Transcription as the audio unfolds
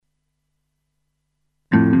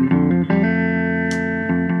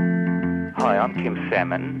Tim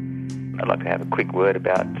Salmon. I'd like to have a quick word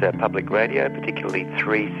about public radio, particularly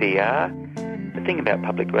 3CR. The thing about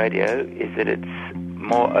public radio is that it's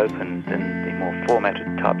more open than the more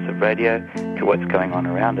formatted types of radio to what's going on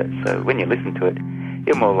around it. So when you listen to it,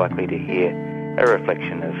 you're more likely to hear a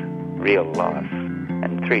reflection of real life.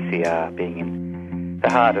 And 3CR, being in the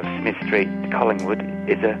heart of Smith Street, Collingwood,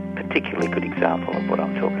 is a particularly good example of what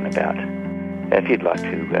I'm talking about. If you'd like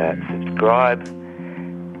to subscribe,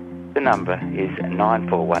 the number is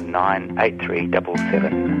 9419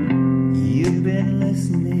 8377. You've been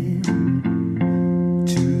listening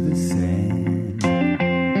to the sand.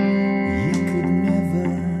 You could never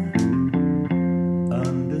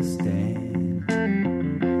understand.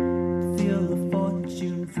 Feel the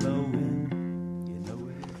fortune flowing. You know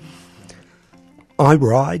it. I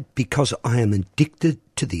ride because I am addicted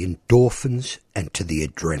to the endorphins and to the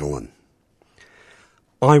adrenaline.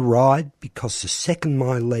 I ride because the second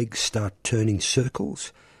my legs start turning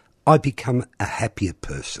circles, I become a happier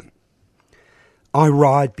person. I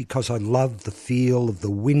ride because I love the feel of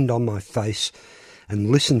the wind on my face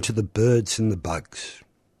and listen to the birds and the bugs.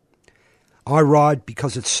 I ride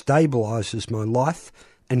because it stabilises my life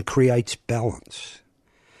and creates balance.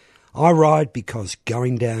 I ride because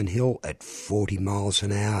going downhill at 40 miles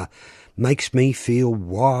an hour makes me feel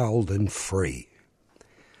wild and free.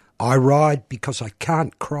 I ride because I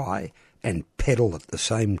can't cry and pedal at the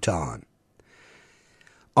same time.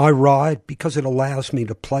 I ride because it allows me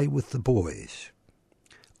to play with the boys.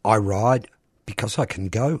 I ride because I can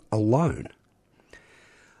go alone.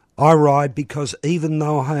 I ride because even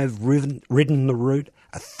though I have ridden the route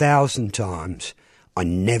 1,000 times, I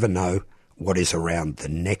never know what is around the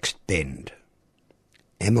next bend.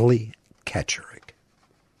 Emily Catcherick.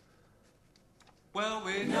 Well,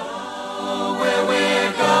 we know where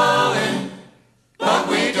we're going, but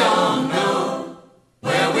we don't know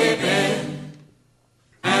where we've been.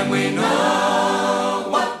 And we know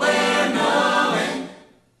what we're knowing,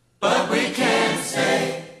 but we can't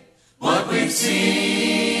say what we've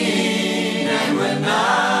seen. And we're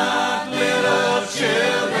not little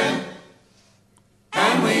children,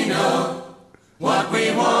 and we know what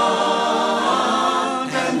we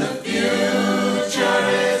want, and the future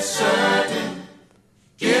is certain.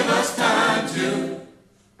 Give us time to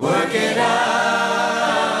work it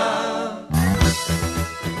out.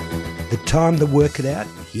 The time to work it out?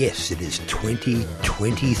 Yes, it is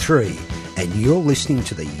 2023, and you're listening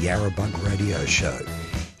to the Yarrabug Radio Show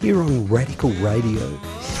here on Radical Radio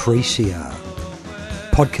 3CR.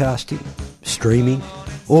 Podcasting, streaming,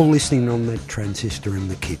 or listening on that transistor in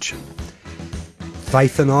the kitchen.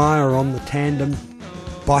 Faith and I are on the tandem,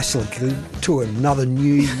 bicycling to another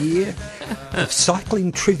new year of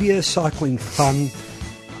cycling trivia, cycling fun,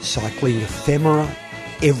 cycling ephemera,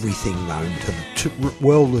 everything known to the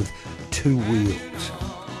world of two wheels.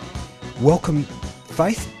 Welcome,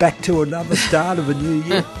 Faith, back to another start of a new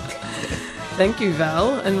year. Thank you,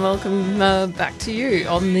 Val, and welcome back to you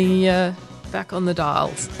on the back on the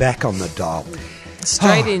dials. Back on the dial.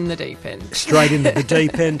 Straight in the deep end. Straight into the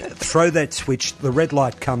deep end. Throw that switch, the red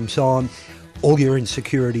light comes on, all your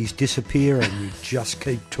insecurities disappear and you just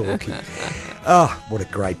keep talking. What a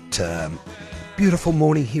great, beautiful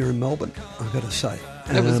morning here in Melbourne, I've got to say.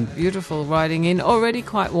 It was beautiful riding in. Already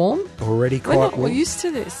quite warm. We're warm. Used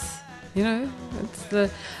to this. You know,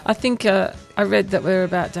 I think I read that we're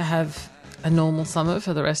about to have a normal summer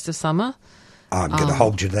for the rest of summer. I'm going to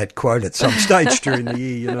hold you to that quote at some stage during the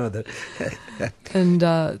year, you know that. And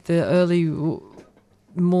the early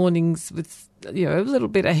mornings with, you know, a little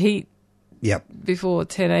bit of heat before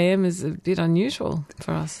 10 a.m. is a bit unusual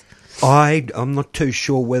for us. I'm not too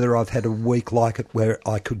sure whether I've had a week like it where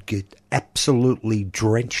I could get absolutely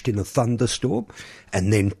drenched in a thunderstorm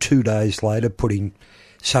and then 2 days later putting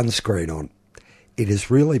sunscreen on. It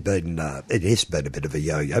has really been, it has been a bit of a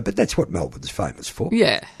yo-yo, but that's what Melbourne's famous for.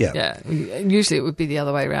 Yeah. Usually it would be the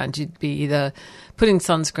other way around. You'd be either putting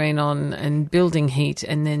sunscreen on and building heat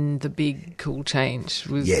and then the big cool change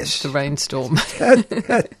with the rainstorm.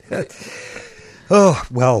 Oh,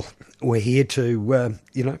 well, we're here to,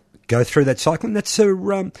 go through that cycling. That's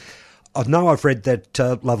I know I've read that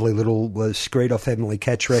lovely little screed off Emily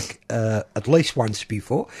Catcherick at least once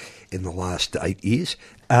before in the last 8 years.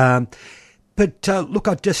 But look,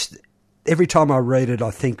 every time I read it,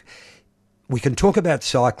 I think we can talk about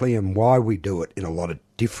cycling and why we do it in a lot of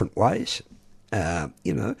different ways, but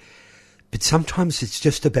sometimes it's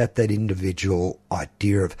just about that individual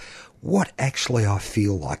idea of what actually I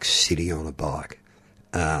feel like sitting on a bike.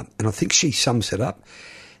 And I think she sums it up.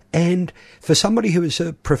 And for somebody who is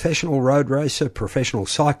a professional road racer, professional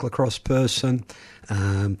cyclocross person,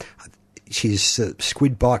 she's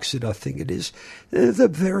Squid Bikes it, I think it is. They're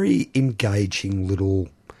very engaging little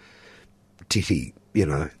ditty, you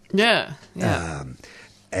know. Yeah.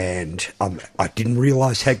 And I didn't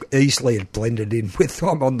realise how easily it blended in with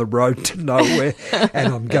I'm on the road to nowhere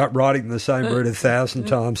and I'm riding the same route 1,000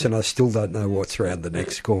 times and I still don't know what's around the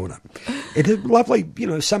next corner. It's lovely, you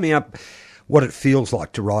know, summing up what it feels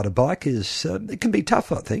like to ride a bike is it can be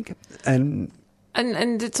tough, I think. And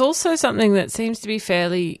it's also something that seems to be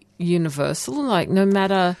fairly universal, like no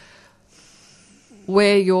matter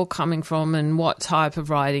where you're coming from and what type of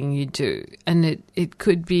riding you do. And it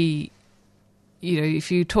could be, you know,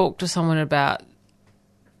 if you talk to someone about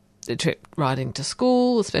the trip riding to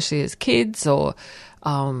school, especially as kids, or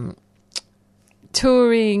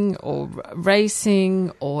touring or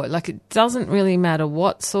racing, or like it doesn't really matter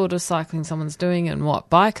what sort of cycling someone's doing and what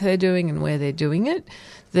bike they're doing and where they're doing it.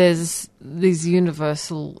 There's these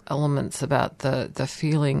universal elements about the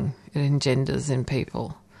feeling it engenders in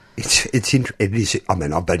people. It is. I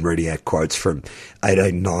mean, I've been reading out quotes from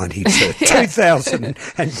 1890 to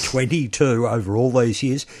 2022 over all these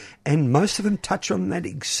years, and most of them touch on that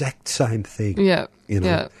exact same thing. Yeah, you know?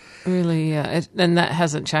 Yeah, really. Yeah, and that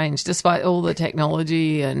hasn't changed despite all the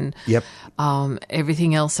technology and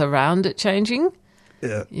everything else around it changing.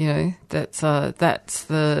 Yeah, you know, that's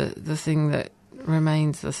the thing that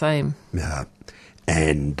remains the same. Yeah,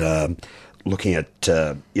 and looking at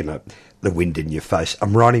you know, the wind in your face.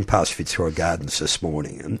 I'm riding past Fitzroy Gardens this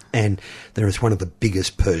morning and there is one of the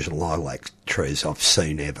biggest Persian lilac trees I've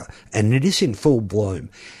seen ever. And it is in full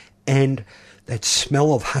bloom. And that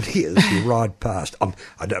smell of honey as you ride past, I'll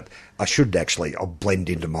blend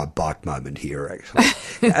into my bike moment here, actually.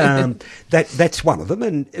 That's one of them.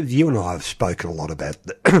 And you and I have spoken a lot about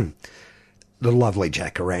the lovely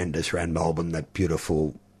jacarandas around Melbourne, that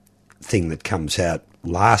beautiful thing that comes out,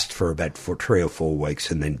 lasts for about 3 or 4 weeks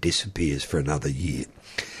and then disappears for another year.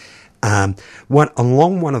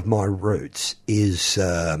 Along one of my routes is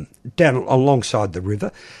down alongside the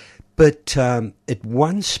river, but at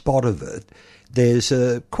one spot of it, there's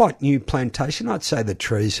a quite new plantation. I'd say the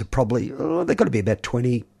trees are probably, they've got to be about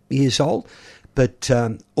 20 years old, but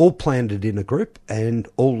all planted in a group and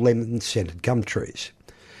all lemon-scented gum trees,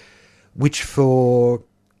 which for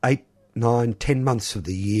 8, 9, 10 months of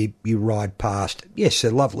the year you ride past. Yes,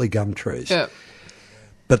 they're lovely gum trees. Yeah.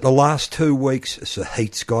 But the last 2 weeks, as the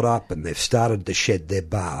heat's got up and they've started to shed their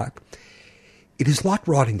bark, it is like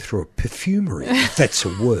riding through a perfumery, if that's a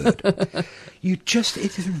word. It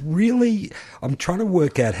is really, I'm trying to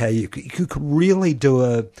work out how you could really do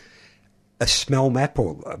a smell map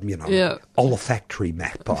or, you know, olfactory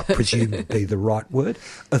map, I presume would be the right word,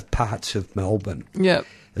 of parts of Melbourne. Yeah.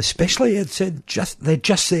 Especially, it said, they're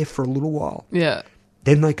just there for a little while. Yeah.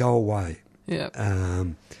 Then they go away. Yeah.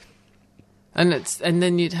 And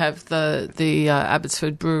then you'd have the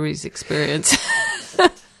Abbotsford Breweries experience.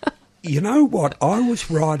 You know what? I was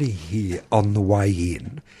riding here on the way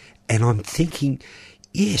in, and I'm thinking,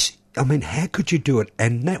 yes, I mean, how could you do it?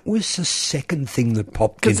 And that was the second thing that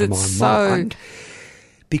popped into my mind.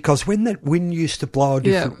 Because when that wind used to blow a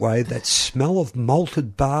different way, that smell of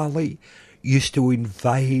malted barley used to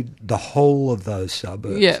invade the whole of those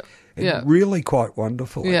suburbs. Yeah. Really quite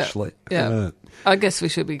wonderful, actually. Yeah. I guess we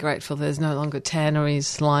should be grateful there's no longer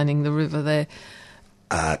tanneries lining the river there.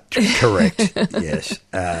 Correct, yes.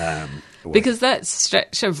 Because that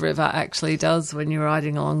stretch of river actually does, when you're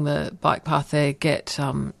riding along the bike path there, get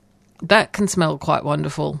that can smell quite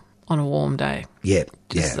wonderful on a warm day. Yeah,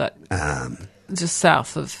 just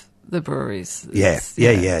south of the breweries. Yeah.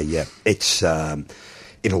 It's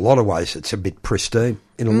in a lot of ways it's a bit pristine.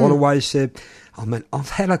 In a lot of ways, I mean,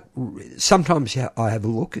 sometimes I have a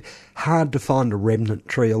look. Hard to find a remnant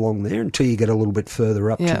tree along there until you get a little bit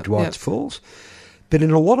further up to Dwight's Falls. But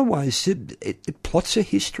in a lot of ways, it plots a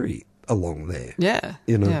history along there. Yeah,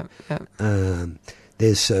 you know. Yeah.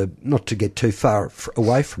 There's not to get too far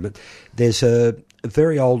away from it. There's a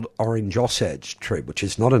very old orange osage tree, which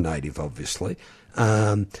is not a native, obviously,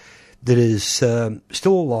 that is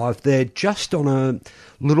still alive. They're just on a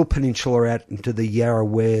little peninsula out into the Yarra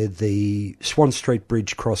where the Swan Street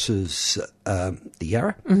Bridge crosses the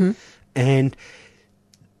Yarra, and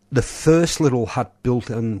the first little hut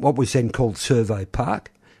built on what was then called Survey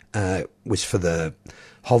Park was for the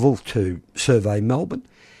Hovel to survey Melbourne,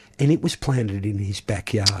 and it was planted in his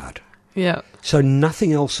backyard. Yeah. So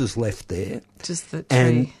nothing else is left there. Just the tree.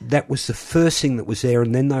 And that was the first thing that was there,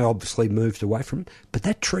 and then they obviously moved away from it. But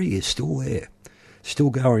that tree is still there, still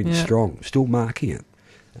going strong, still marking it.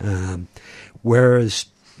 Whereas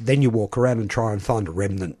then you walk around and try and find a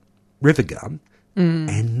remnant river gum,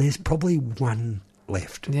 and there's probably one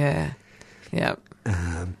left. Yeah. Yeah.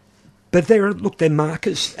 But they're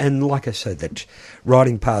markers, and like I said, that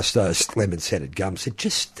riding past those lemon-scented gums, it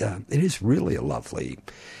is really a lovely.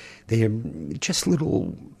 They're just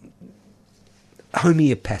little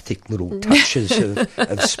homeopathic little touches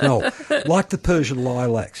of smell, like the Persian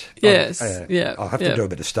lilacs. Yes, I have to do a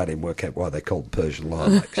bit of study and work out why they're called Persian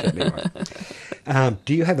lilacs. Anyway,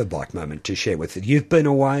 do you have a bike moment to share with it? You've been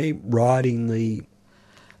away riding the.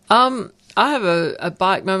 I have a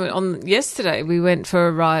bike moment. On yesterday, we went for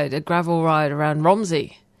a gravel ride around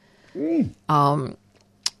Romsey,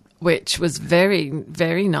 which was very,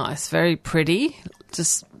 very nice, very pretty,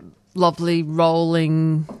 just lovely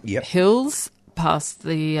rolling hills past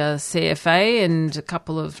the CFA and a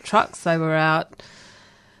couple of trucks. They were out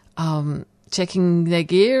checking their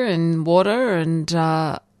gear and water, and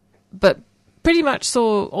but pretty much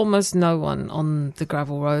saw almost no one on the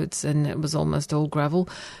gravel roads, and it was almost all gravel.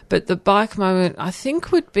 But the bike moment, I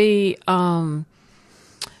think, would be Monument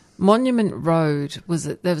Road.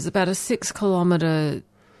 There was about a 6-kilometre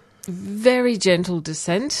very gentle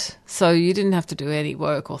descent, so you didn't have to do any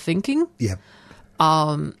work or thinking. Yeah.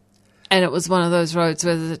 And it was one of those roads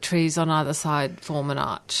where the trees on either side form an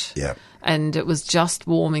arch. Yeah. And it was just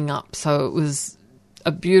warming up, so it was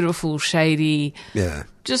a beautiful, shady,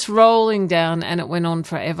 just rolling down, and it went on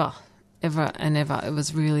forever, ever and ever. It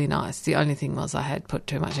was really nice. The only thing was I had put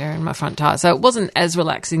too much air in my front tyre, so it wasn't as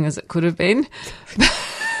relaxing as it could have been.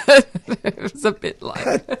 It was a bit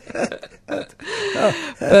like... but,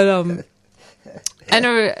 and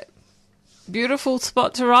a beautiful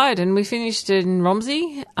spot to ride, and we finished in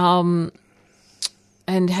Romsey, and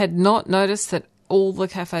had not noticed that all the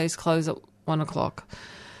cafes close at 1:00.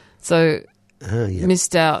 So...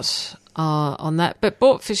 missed out on that, but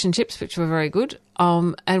bought fish and chips, which were very good.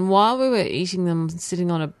 And while we were eating them,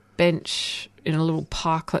 sitting on a bench in a little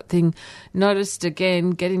parklet thing, noticed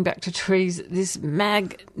again, getting back to trees, this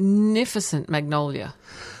magnificent magnolia.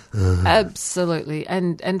 Absolutely.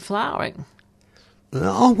 And flowering.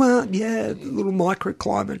 Oh, well, yeah, a little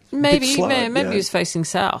microclimate. Maybe he was facing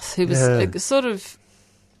south. He was sort of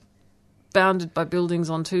bounded by buildings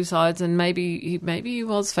on two sides, and maybe he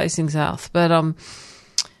was facing south. But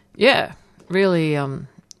really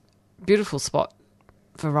beautiful spot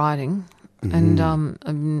for riding, and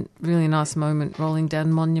a really nice moment rolling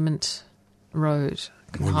down Monument Road.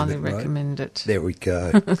 Can highly recommend it. There we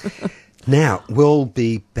go. Now we'll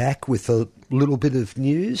be back with a little bit of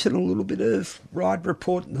news and a little bit of ride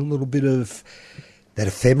report and a little bit of that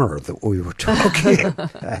ephemera that we were talking.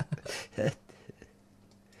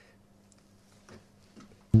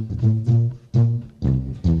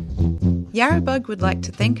 Yarrabug would like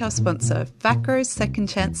to thank our sponsor, Vacro's Second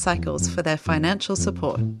Chance Cycles, for their financial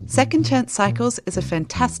support. Second Chance Cycles is a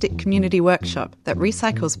fantastic community workshop that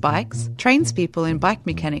recycles bikes, trains people in bike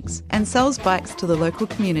mechanics, and sells bikes to the local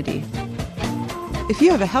community. If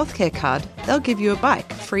you have a healthcare card, they'll give you a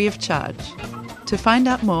bike free of charge. To find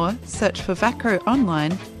out more, search for Vacro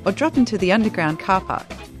online or drop into the underground car park,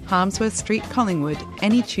 Harmsworth Street, Collingwood,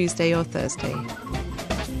 any Tuesday or Thursday.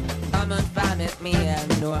 Come and find me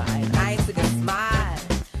and know I'm nice to smile.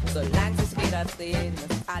 So long as we don't see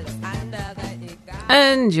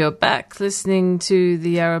And you're back listening to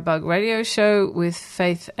the Yarrabug Radio Show with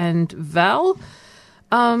Faith and Val.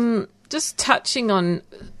 Just touching on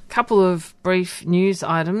a couple of brief news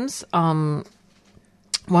items. One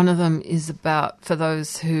of them is about, for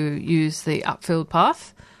those who use the Upfield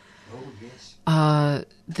Path,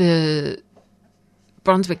 the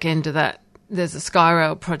Brunswick end of that, there's a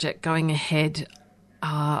Skyrail project going ahead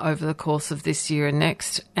over the course of this year and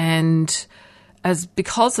next, and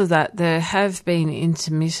because of that, there have been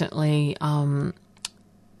intermittently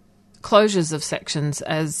closures of sections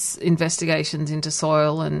as investigations into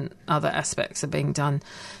soil and other aspects are being done.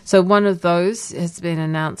 So one of those has been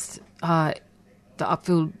announced. The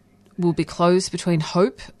Upfield will be closed between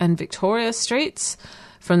Hope and Victoria Streets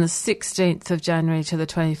from the 16th of January to the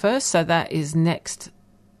 21st. So that is next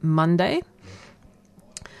Monday.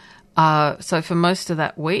 So for most of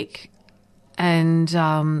that week,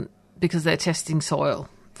 and because they're testing soil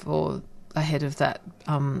for ahead of that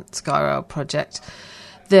Skyrail project,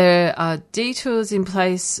 there are detours in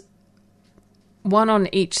place, one on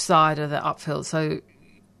each side of the Upfield. So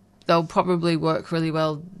they'll probably work really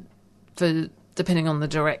well for depending on the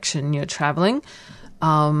direction you're travelling.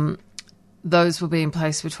 Those will be in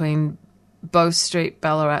place between Bow Street,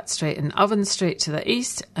 Ballarat Street and Oven Street to the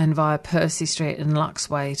east, and via Percy Street and Lux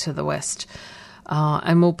Way to the west.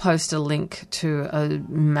 And we'll post a link to a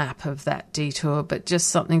map of that detour, but just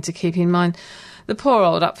something to keep in mind. The poor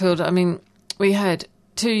old Upfield, I mean, we had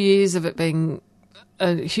 2 years of it being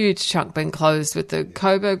a huge chunk being closed with the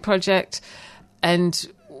Coburg project,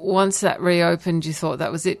 and once that reopened, you thought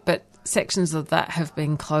that was it, but sections of that have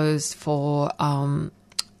been closed for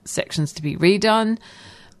sections to be redone,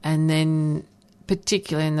 and then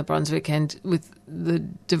particularly in the Brunswick end, with the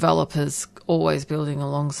developers always building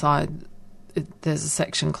alongside, there's a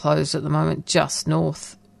section closed at the moment just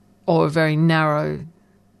north, or a very narrow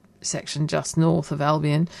section just north of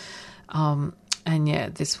Albion, and yeah,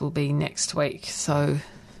 this will be next week. So,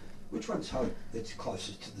 which one's home that's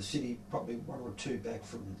closest to the city? Probably one or two back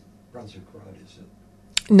from Brunswick Road, is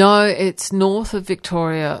it? No, it's north of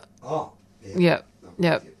Victoria. Oh, yeah.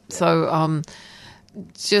 Yep. So,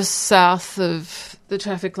 just south of the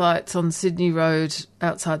traffic lights on Sydney Road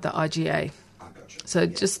outside the IGA. I gotcha. So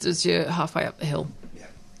just as you're halfway up the hill. Yeah.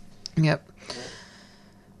 Yep.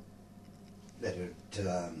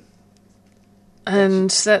 And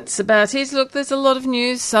that's about it. Look, there's a lot of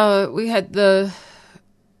news. So we had the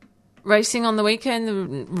racing on the weekend,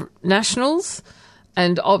 the Nationals,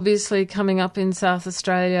 and obviously coming up in South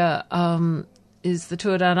Australia is the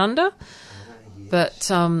Tour Down Under. Yes. But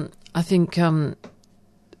I think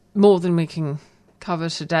more than we can cover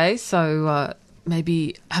today, so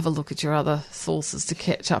maybe have a look at your other sources to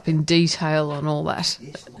catch up in detail on all that.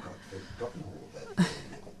 Yes, look, I've forgotten all that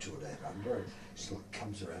Tour Down Under. It still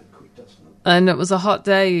comes around quick, doesn't it? And it was a hot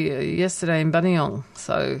day yesterday in Buninyong,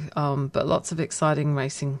 so but lots of exciting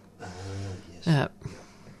racing. Yes. Yeah.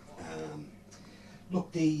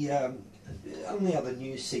 Look, the only other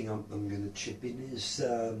news thing I'm going to chip in is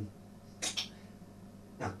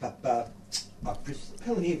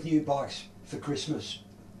plenty of new bikes for Christmas.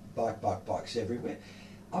 Bikes everywhere.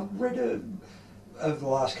 I've read over the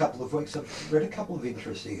last couple of weeks, I've read a couple of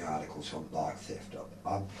interesting articles on bike theft.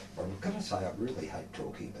 I've got to say, I really hate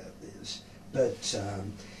talking about this, but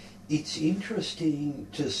it's interesting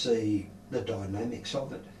to see the dynamics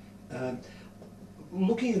of it.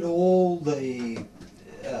 Looking at all the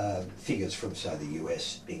figures from, say, the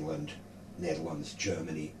US, England, Netherlands,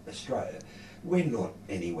 Germany, Australia, we're not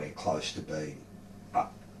anywhere close to being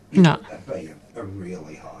being a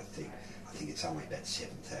really high thing. I think it's only about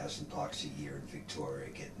 7,000 bikes a year in Victoria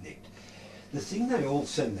get nicked. The thing they all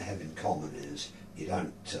seem to have in common is you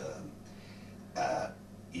don't,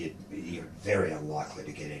 you're very unlikely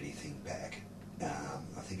to get anything back.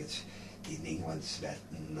 I think it's in England it's about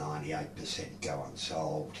 98% go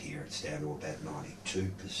unsolved. Here it's down to about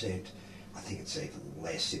 92%. I think it's even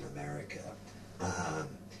less in America.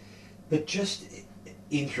 But just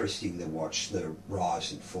interesting to watch the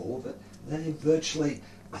rise and fall of it. They virtually,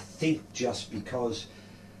 I think, just because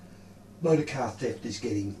motor car theft is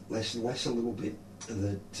getting less and less a little bit,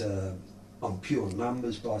 that on pure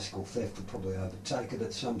numbers, bicycle theft will probably overtake it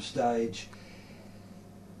at some stage.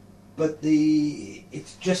 But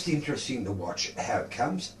it's just interesting to watch how it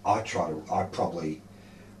comes. I probably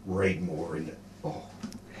read more into.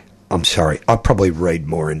 I'm sorry. I probably read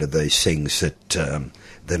more into these things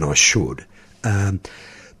than I should.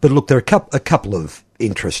 But look, there are a couple of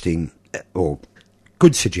interesting or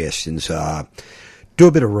good suggestions. Do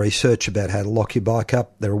a bit of research about how to lock your bike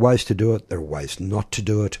up. There are ways to do it. There are ways not to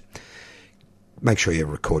do it. Make sure you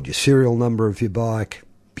record your serial number of your bike.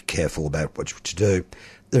 Be careful about what you do.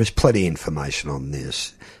 There's plenty of information on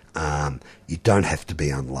this. You don't have to be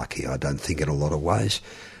unlucky, I don't think, in a lot of ways.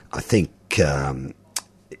 I think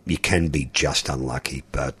you can be just unlucky,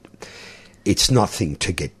 but it's nothing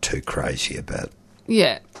to get too crazy about.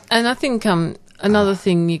 Yeah, and I think another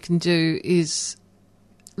thing you can do is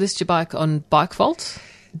list your bike on Bike Vault.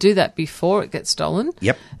 Do that before it gets stolen.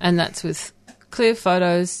 Yep. And that's with clear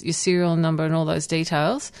photos, your serial number and all those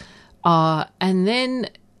details. And then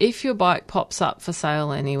if your bike pops up for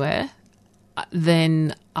sale anywhere,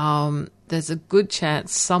 then there's a good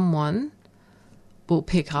chance someone will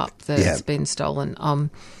pick up that it's been stolen.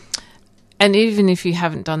 And even if you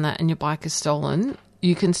haven't done that and your bike is stolen,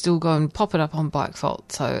 you can still go and pop it up on Bike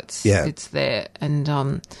Vault, so it's there.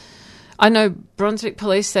 And I know Brunswick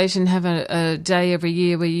Police Station have a day every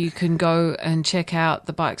year where you can go and check out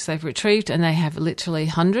the bikes they've retrieved, and they have literally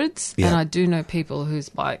hundreds. Yeah. And I do know people whose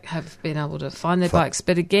bike have been able to find their bikes.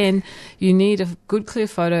 But again, you need a good clear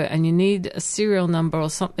photo and you need a serial number or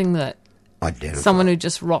something that someone who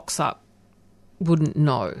just rocks up wouldn't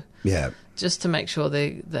know. Yeah. Just to make sure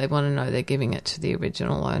they want to know they're giving it to the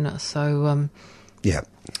original owner. So,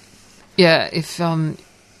 if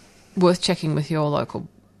worth checking with your local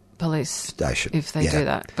police station if they do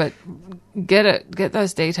that. But get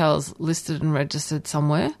those details listed and registered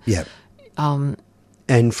somewhere. Yeah. And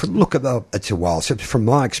it's a while. So from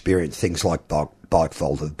my experience, things like Bike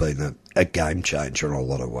Vault have been a game changer in a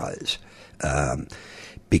lot of ways,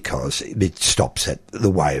 because it stops at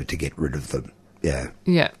the way to get rid of them Yeah.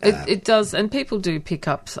 Yeah, it does, and people do pick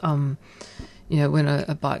up, when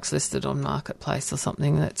a bike's listed on Marketplace or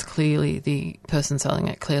something, that's clearly the person selling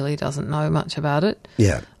it clearly doesn't know much about it.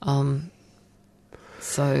 Yeah.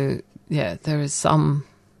 So, yeah, there is some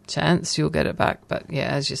chance you'll get it back, but yeah,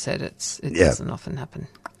 as you said, it doesn't often happen.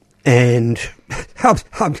 And I'm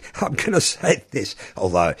going to say this,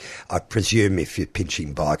 although I presume if you're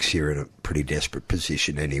pinching bikes, you're in a pretty desperate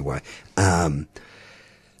position anyway.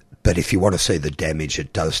 But if you want to see the damage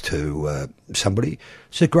it does to somebody,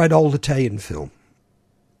 it's a great old Italian film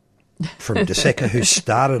from De Secca, who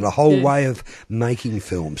started a whole way of making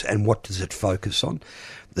films. And what does it focus on?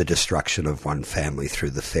 The destruction of one family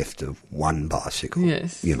through the theft of one bicycle.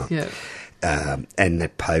 Yes, yeah. And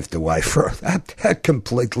that paved the way for a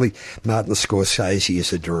completely Martin Scorsese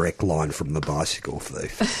is a direct line from The Bicycle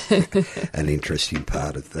Thief. An interesting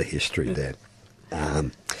part of the history there.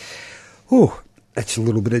 That's a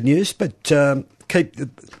little bit of news, but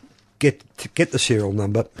get the serial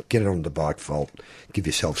number, get it on the Bike Vault, give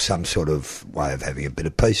yourself some sort of way of having a bit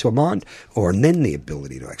of peace of mind, and then the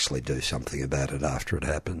ability to actually do something about it after it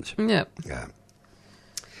happens. Yep. Yeah.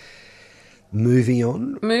 Moving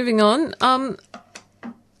on.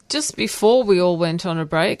 Just before we all went on a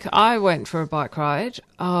break, I went for a bike ride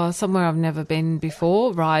somewhere I've never been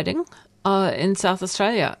before, riding, in South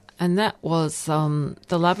Australia, and that was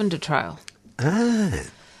the Lavender Trail.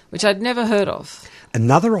 Which I'd never heard of.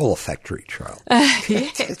 Another olfactory trail. Yeah.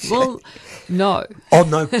 Well, no. Oh,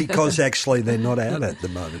 no, because actually they're not out at the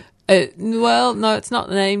moment. No, it's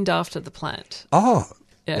not named after the plant. Oh.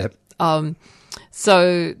 Yeah. Yep.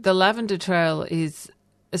 So the Lavender Trail is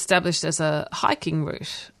established as a hiking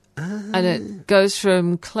route, and it goes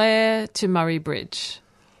from Clare to Murray Bridge.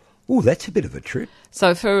 Oh, that's a bit of a trip.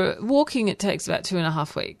 So for walking, it takes about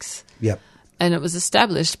 2.5 weeks. Yep. And it was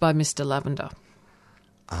established by Mr. Lavender.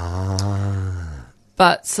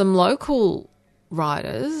 But some local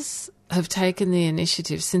riders have taken the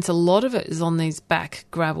initiative, since a lot of it is on these back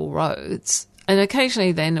gravel roads, and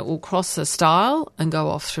occasionally then it will cross a stile and go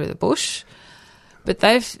off through the bush. But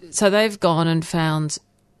they've gone and found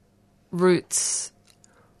routes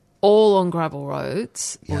all on gravel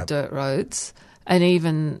roads or dirt roads, and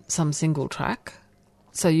even some single track.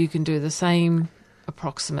 So you can do the same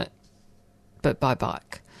approximate, but by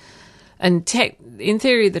bike. And in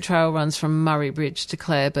theory, the trail runs from Murray Bridge to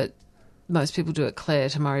Clare, but most people do it Clare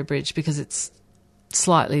to Murray Bridge because it's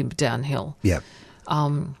slightly downhill. Yeah.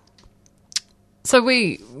 So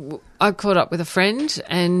I caught up with a friend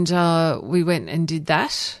and we went and did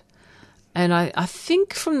that. And I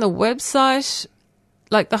think from the website,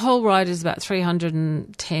 like the whole ride is about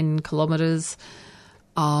 310 kilometres.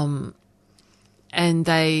 And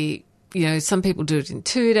they, some people do it in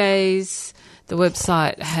 2 days. The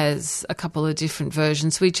website has a couple of different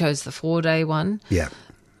versions. We chose the 4-day one. Yeah.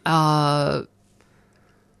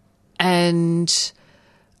 And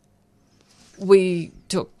we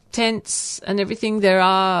took tents and everything. There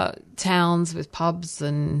are towns with pubs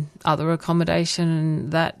and other accommodation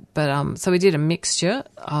and that, but so we did a mixture.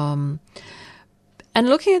 And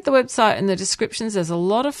looking at the website and the descriptions, there's a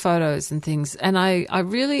lot of photos and things, and I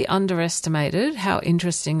really underestimated how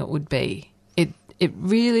interesting it would be. It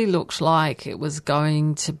really looked like it was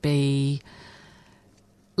going to be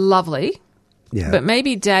lovely, but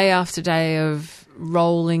maybe day after day of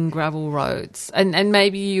rolling gravel roads. And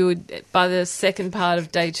maybe you would, by the second part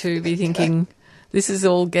of day 2, be thinking, this is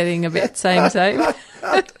all getting a bit same.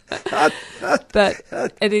 But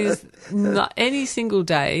it is not, any single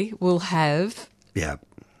day will have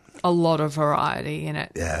a lot of variety in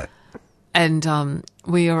it. Yeah. And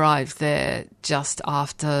we arrived there just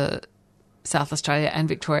after South Australia and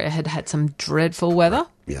Victoria had some dreadful weather.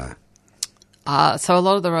 Yeah. So a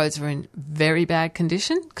lot of the roads were in very bad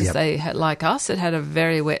condition because they had, like us, it had a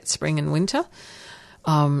very wet spring and winter.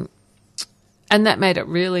 And that made it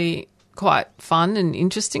really quite fun and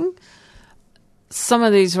interesting. Some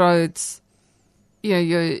of these roads, your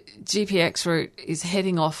GPX route is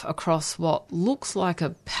heading off across what looks like a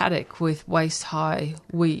paddock with waist-high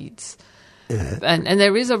weeds. Yeah. And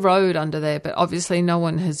there is a road under there, but obviously no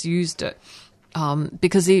one has used it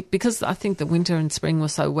because I think the winter and spring were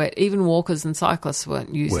so wet. Even walkers and cyclists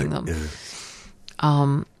weren't using them.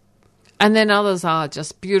 Yeah. And then others are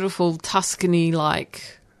just beautiful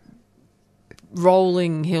Tuscany-like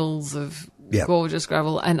rolling hills of gorgeous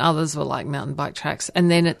gravel, and others were like mountain bike tracks.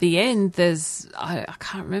 And then at the end, there's, I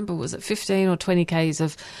can't remember, was it 15 or 20 Ks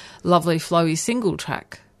of lovely flowy single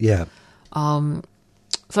track. Yeah. So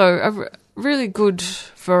a really good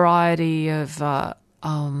variety of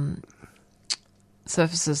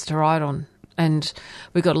surfaces to ride on. And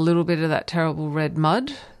we got a little bit of that terrible red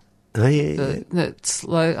mud Oh, yeah. That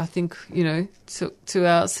slow, I think, took 2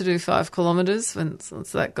 hours to do 5 kilometres once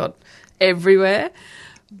that got everywhere.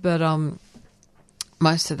 But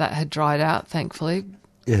most of that had dried out, thankfully.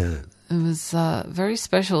 Yeah. It was very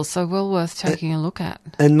special, so well worth taking a look at.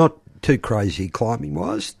 And not too crazy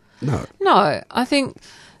climbing-wise? No. No, I think...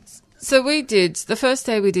 So the first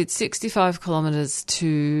day we did 65 kilometres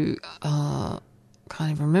to...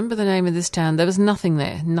 can't even remember the name of this town. There was nothing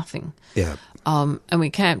there, nothing. Yeah. And we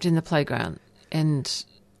camped in the playground, and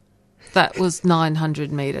that was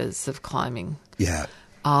 900 metres of climbing. Yeah.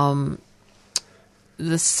 The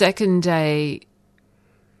second day,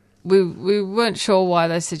 we weren't sure why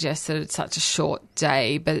they suggested it's such a short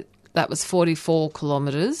day, but that was 44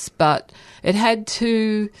 kilometres, but it had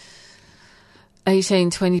 2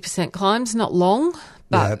 18-20% climbs, not long,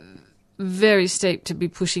 but very steep to be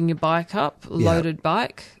pushing your bike up, loaded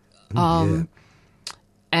bike.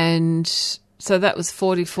 And so that was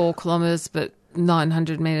 44 kilometres, but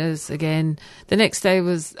 900 metres again. The next day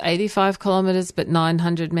was 85 kilometres, but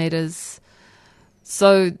 900 metres.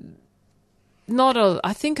 So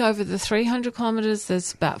I think over the 300 kilometres,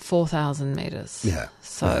 there's about 4,000 metres. Yeah.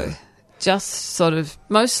 So just sort of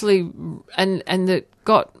mostly, and it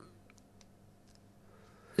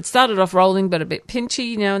started off rolling, but a bit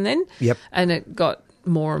pinchy now and then. Yep. And it got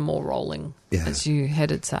more and more rolling as you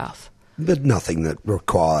headed south. But nothing that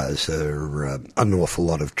requires an awful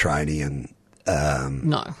lot of training and...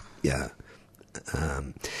 No. Yeah.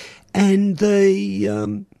 And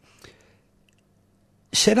the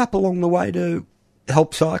set up along the way to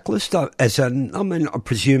help cyclists, I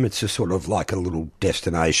presume it's a sort of like a little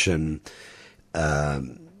destination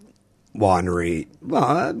winery.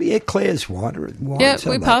 Well, Claire's winery. Yeah,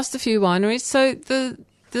 we passed a few wineries. So the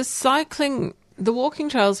cycling... The walking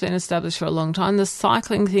trail's been established for a long time. The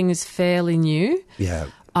cycling thing is fairly new. Yeah.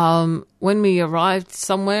 When we arrived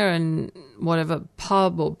somewhere in whatever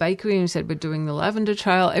pub or bakery and said we're doing the Lavender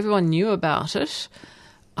Trail, everyone knew about it.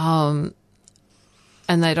 And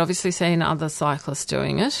they'd obviously seen other cyclists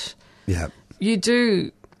doing it. Yeah. You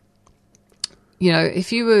do,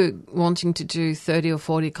 if you were wanting to do 30 or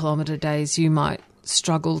 40 kilometre days, you might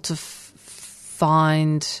struggle to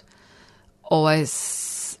find always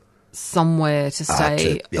somewhere to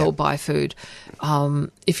stay or buy food.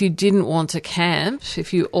 If you didn't want to camp,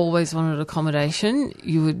 if you always wanted accommodation,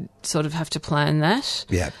 you would sort of have to plan that.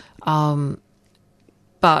 Yeah.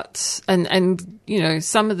 But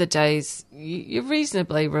some of the days you're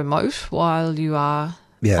reasonably remote while you are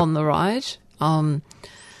on the ride.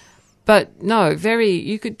 But no,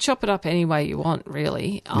 you could chop it up any way you want,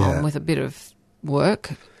 really, with a bit of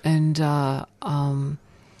work, and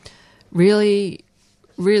really,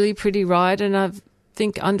 really pretty ride, and I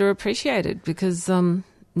think underappreciated because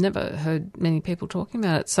never heard many people talking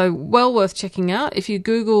about it. So well worth checking out. If you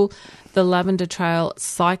Google the Lavender Trail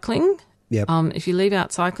cycling, if you leave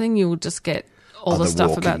out cycling, you will just get all the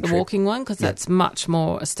stuff about the walking one because that's much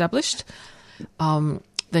more established.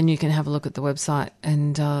 Then you can have a look at the website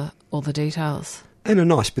and all the details. And a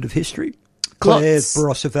nice bit of history. Clare,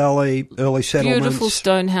 Barossa Valley, early settlements. Beautiful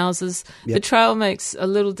stone houses. Yep. The trail makes a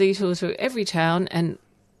little detour through every town and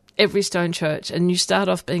every stone church, and you start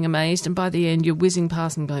off being amazed, and by the end you're whizzing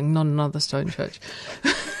past and going, not another stone church.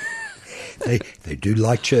 They do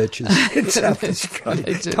like churches in South Australia.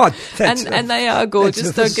 They do. And they are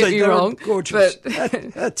gorgeous, don't get me wrong. Gorgeous.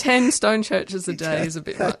 But 10 stone churches a day is a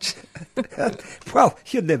bit much. Well,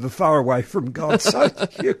 you're never far away from God, so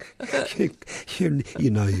you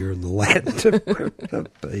know you're in the land of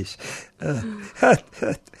peace.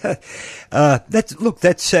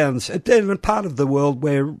 That sounds... And a part of the world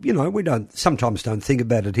where, we sometimes don't think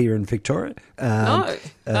about it here in Victoria. No.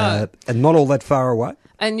 And not all that far away.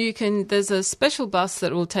 And there's a special bus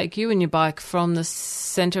that will take you and your bike from the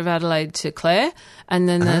centre of Adelaide to Clare, and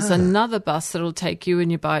then there's another bus that will take you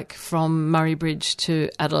and your bike from Murray Bridge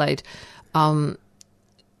to Adelaide. And,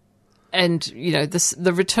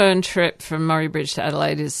 the return trip from Murray Bridge to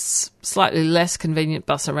Adelaide is slightly less convenient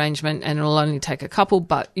bus arrangement, and it'll only take a couple,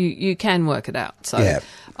 but you can work it out. So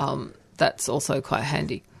that's also quite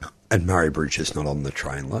handy. And Murray Bridge is not on the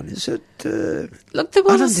train line, is it? Look, there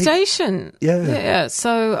was a station. Yeah.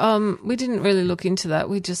 So we didn't really look into that.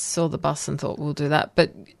 We just saw the bus and thought we'll do that.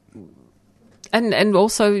 But and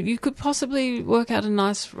also you could possibly work out a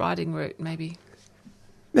nice riding route, maybe.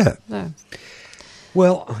 Yeah. No.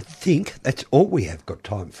 Well, I think that's all we have got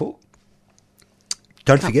time for.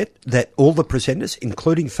 Don't forget that all the presenters,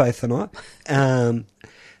 including Faith and I,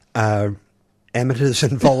 are amateurs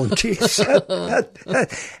and volunteers,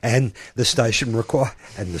 and the station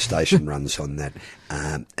runs on that.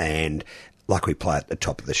 And like we play at the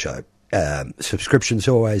top of the show, Subscription's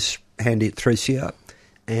always handy at 3CR.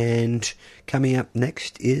 And coming up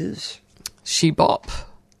next is... She Bop.